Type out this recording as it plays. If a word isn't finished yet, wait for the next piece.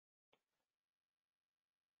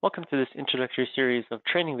Welcome to this introductory series of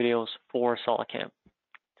training videos for SolidCAM.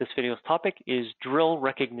 This video's topic is drill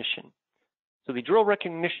recognition. So the drill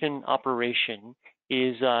recognition operation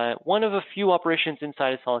is one of a few operations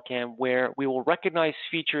inside of SolidCAM where we will recognize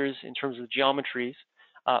features in terms of geometries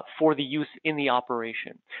for the use in the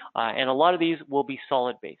operation. And a lot of these will be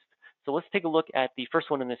solid-based. So let's take a look at the first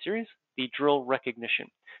one in this series, the drill recognition.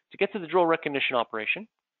 To get to the drill recognition operation,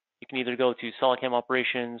 you can either go to SolidCAM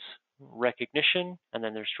operations, recognition, and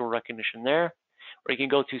then there's drill recognition there, or you can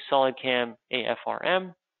go to SolidCAM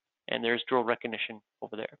AFRM, and there's drill recognition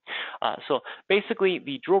over there. So basically,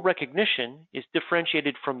 the drill recognition is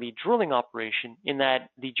differentiated from the drilling operation in that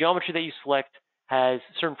the geometry that you select has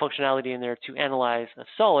certain functionality in there to analyze a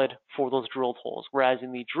solid for those drilled holes, whereas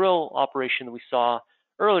in the drill operation that we saw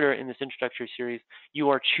earlier in this introductory series, you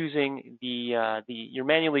are choosing you're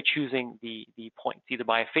manually choosing the points, either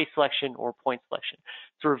by a face selection or point selection.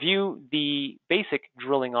 To review the basic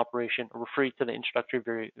drilling operation, I'll refer you to the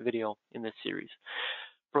introductory video in this series.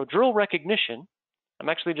 For drill recognition, I'm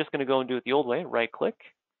actually just going to go and do it the old way, right click,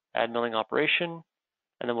 add milling operation,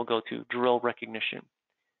 and then we'll go to drill recognition.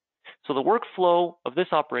 So the workflow of this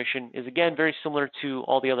operation is again very similar to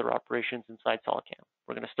all the other operations inside SolidCAM.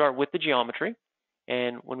 We're going to start with the geometry.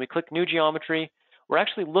 And when we click New Geometry, we're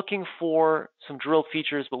actually looking for some drilled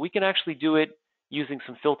features, but we can actually do it using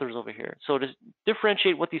some filters over here. So to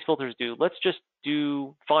differentiate what these filters do, let's just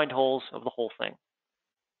do find holes of the whole thing.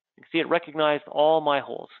 You can see it recognized all my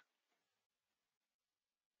holes.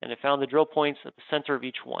 And it found the drill points at the center of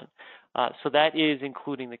each one. So that is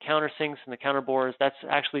including the countersinks and the counterbores. That's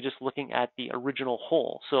actually just looking at the original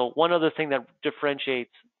hole. So one other thing that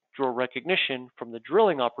differentiates drill recognition from the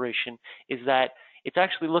drilling operation is that it's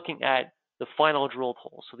actually looking at the final drilled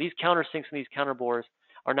hole. So these countersinks and these counterbores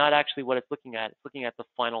are not actually what it's looking at. It's looking at the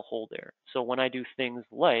final hole there. So when I do things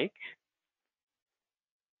like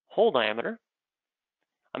hole diameter,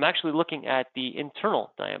 I'm actually looking at the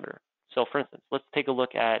internal diameter. So for instance, let's take a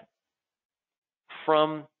look at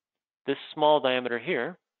from this small diameter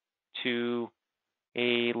here to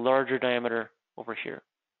a larger diameter over here.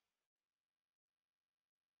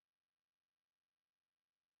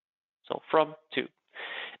 So from to.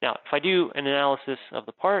 Now, if I do an analysis of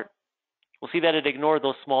the part, we'll see that it ignored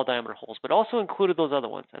those small diameter holes, but also included those other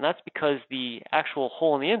ones. And that's because the actual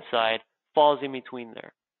hole on the inside falls in between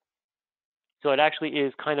there. So it actually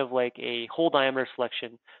is kind of like a hole diameter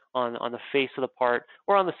selection on the face of the part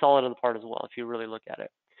or on the solid of the part as well, if you really look at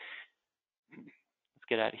it. Let's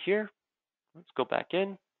get out of here. Let's go back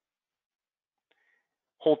in.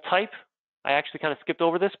 Hole type. I actually kind of skipped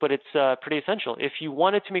over this, but it's pretty essential. If you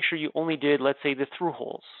wanted to make sure you only did, let's say, the through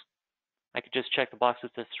holes, I could just check the box that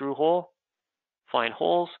says through hole, find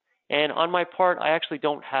holes, and on my part, I actually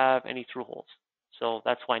don't have any through holes. So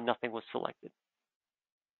that's why nothing was selected.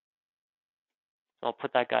 So I'll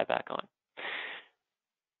put that guy back on.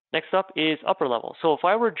 Next up is upper level. So if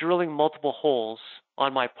I were drilling multiple holes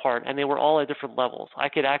on my part and they were all at different levels, I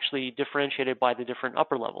could actually differentiate it by the different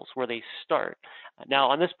upper levels where they start. Now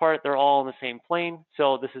on this part, they're all in the same plane,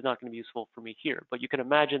 so this is not going to be useful for me here. But you can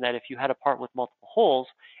imagine that if you had a part with multiple holes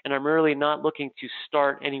and I'm really not looking to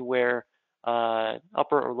start anywhere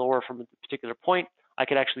upper or lower from a particular point, I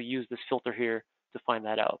could actually use this filter here to find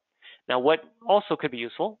that out. Now what also could be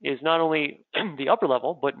useful is not only the upper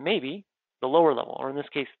level, but maybe the lower level, or in this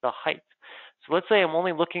case, the height. So let's say I'm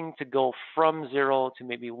only looking to go from 0 to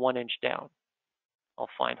maybe 1 inch down. I'll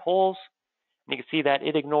find holes, and you can see that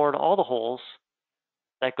it ignored all the holes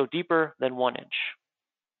that go deeper than 1 inch.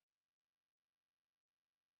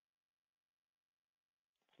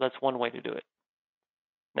 So that's one way to do it.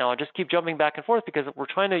 Now I'll just keep jumping back and forth because we're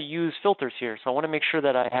trying to use filters here. So I want to make sure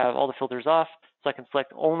that I have all the filters off so I can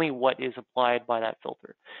select only what is applied by that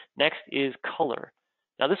filter. Next is color.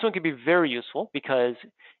 Now this one can be very useful because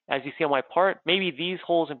as you see on my part, maybe these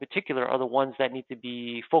holes in particular are the ones that need to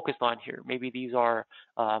be focused on here. Maybe these are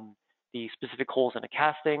the specific holes in a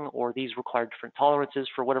casting, or these require different tolerances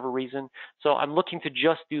for whatever reason. So I'm looking to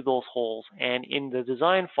just do those holes. And in the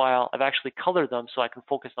design file, I've actually colored them so I can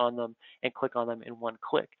focus on them and click on them in one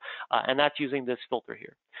click. And that's using this filter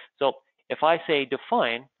here. So if I say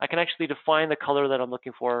define, I can actually define the color that I'm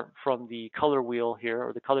looking for from the color wheel here,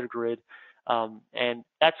 or the color grid. And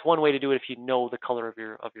that's one way to do it if you know the color of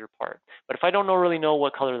your part. But if I don't really know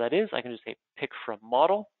what color that is, I can just say pick from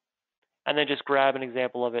model, and then just grab an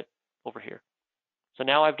example of it over here. So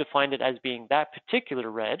now I've defined it as being that particular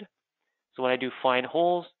red. So when I do find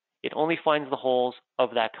holes, it only finds the holes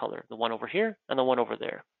of that color, the one over here and the one over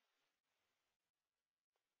there.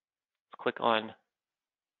 Let's click on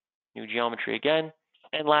new geometry again.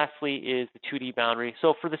 And lastly is the 2D boundary.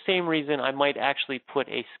 So for the same reason, I might actually put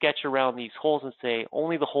a sketch around these holes and say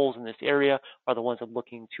only the holes in this area are the ones I'm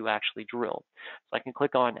looking to actually drill. So I can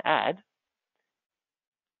click on Add,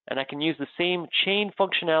 and I can use the same chain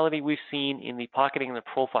functionality we've seen in the pocketing and the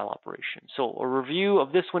profile operation. So a review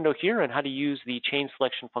of this window here and how to use the chain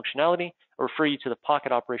selection functionality, I'll refer you to the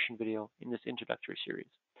pocket operation video in this introductory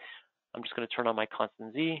series. I'm just going to turn on my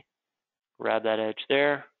constant Z, grab that edge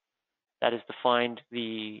there. That has defined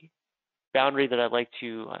the boundary that I'd like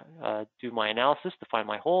to do my analysis to find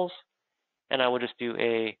my holes, and I will just do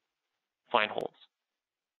a find holes.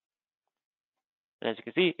 And as you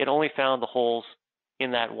can see, it only found the holes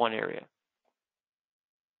in that one area.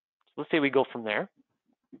 So let's say we go from there.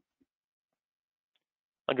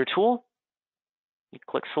 Under Tool, you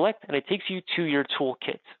click Select, and it takes you to your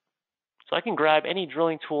toolkit. So I can grab any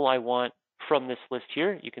drilling tool I want from this list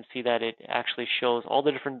here. You can see that it actually shows all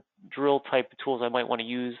the different drill type tools I might want to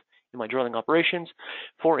use in my drilling operations.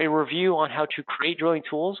 For a review on how to create drilling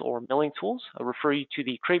tools or milling tools, I refer you to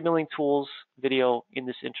the Create Milling Tools video in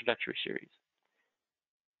this introductory series.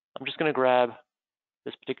 I'm just going to grab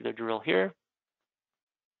this particular drill here,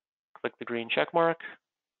 click the green check mark.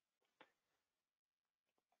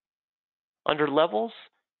 Under Levels,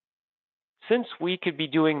 since we could be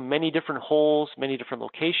doing many different holes, many different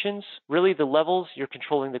locations, really the levels, you're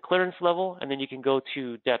controlling the clearance level, and then you can go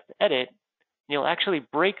to Depth Edit, and you'll actually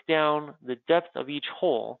break down the depth of each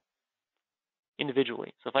hole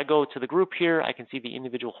individually. So if I go to the group here, I can see the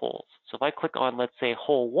individual holes. So if I click on, let's say,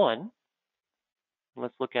 hole 1,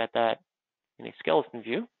 let's look at that in a skeleton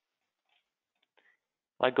view.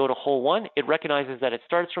 If I go to hole 1, it recognizes that it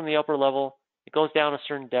starts from the upper level, it goes down a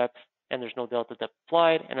certain depth, and there's no delta depth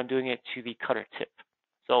applied, and I'm doing it to the cutter tip.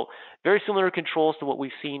 So very similar controls to what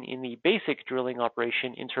we've seen in the basic drilling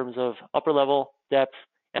operation in terms of upper level, depth,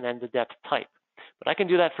 and then the depth type. But I can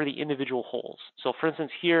do that for the individual holes. So for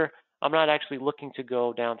instance here, I'm not actually looking to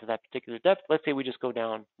go down to that particular depth. Let's say we just go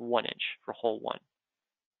down 1 inch for hole 1.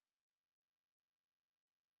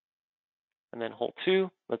 And then hole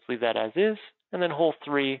 2, let's leave that as is. And then hole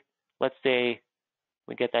 3, let's say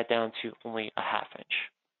we get that down to only a 1/2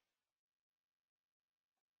 inch.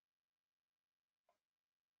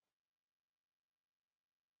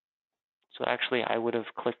 So actually, I would have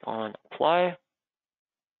clicked on Apply.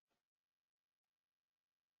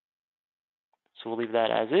 So we'll leave that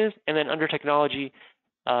as is. And then under Technology,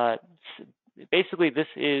 basically this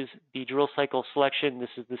is the drill cycle selection. This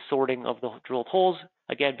is the sorting of the drilled holes.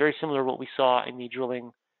 Again, very similar to what we saw in the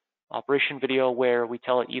drilling operation video where we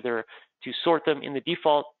tell it either to sort them in the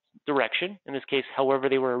default direction, in this case, however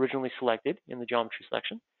they were originally selected in the geometry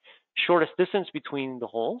selection, shortest distance between the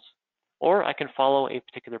holes, or I can follow a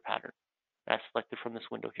particular pattern as selected from this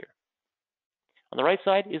window here. On the right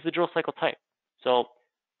side is the drill cycle type. So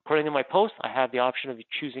according to my post, I have the option of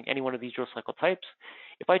choosing any one of these drill cycle types.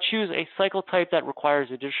 If I choose a cycle type that requires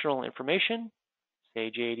additional information, say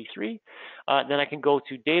J83, then I can go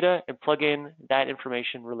to data and plug in that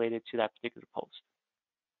information related to that particular post.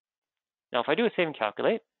 Now, if I do a save and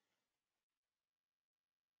calculate,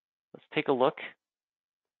 let's take a look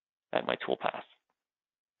at my toolpath.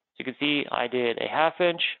 So you can see I did a 1/2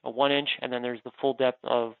 inch, a 1 inch, and then there's the full depth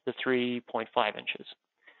of the 3.5 inches.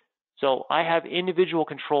 So I have individual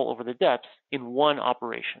control over the depths in one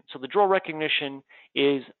operation. So the drill recognition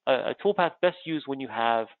is a toolpath best used when you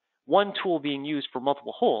have one tool being used for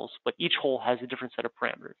multiple holes, but each hole has a different set of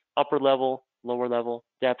parameters: upper level, lower level,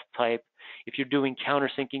 depth type. If you're doing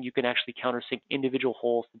countersinking, you can actually countersink individual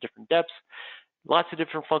holes to different depths. Lots of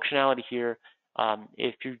different functionality here.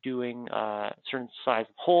 If you're doing a certain size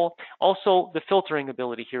of hole. Also, the filtering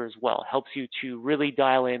ability here as well helps you to really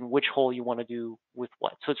dial in which hole you want to do with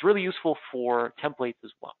what. So it's really useful for templates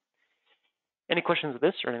as well. Any questions of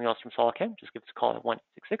this or anything else from SolidCAM, just give us a call at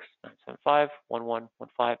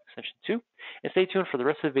 1-866-975-1115, extension 2, and stay tuned for the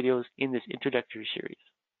rest of the videos in this introductory series.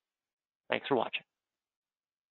 Thanks for watching.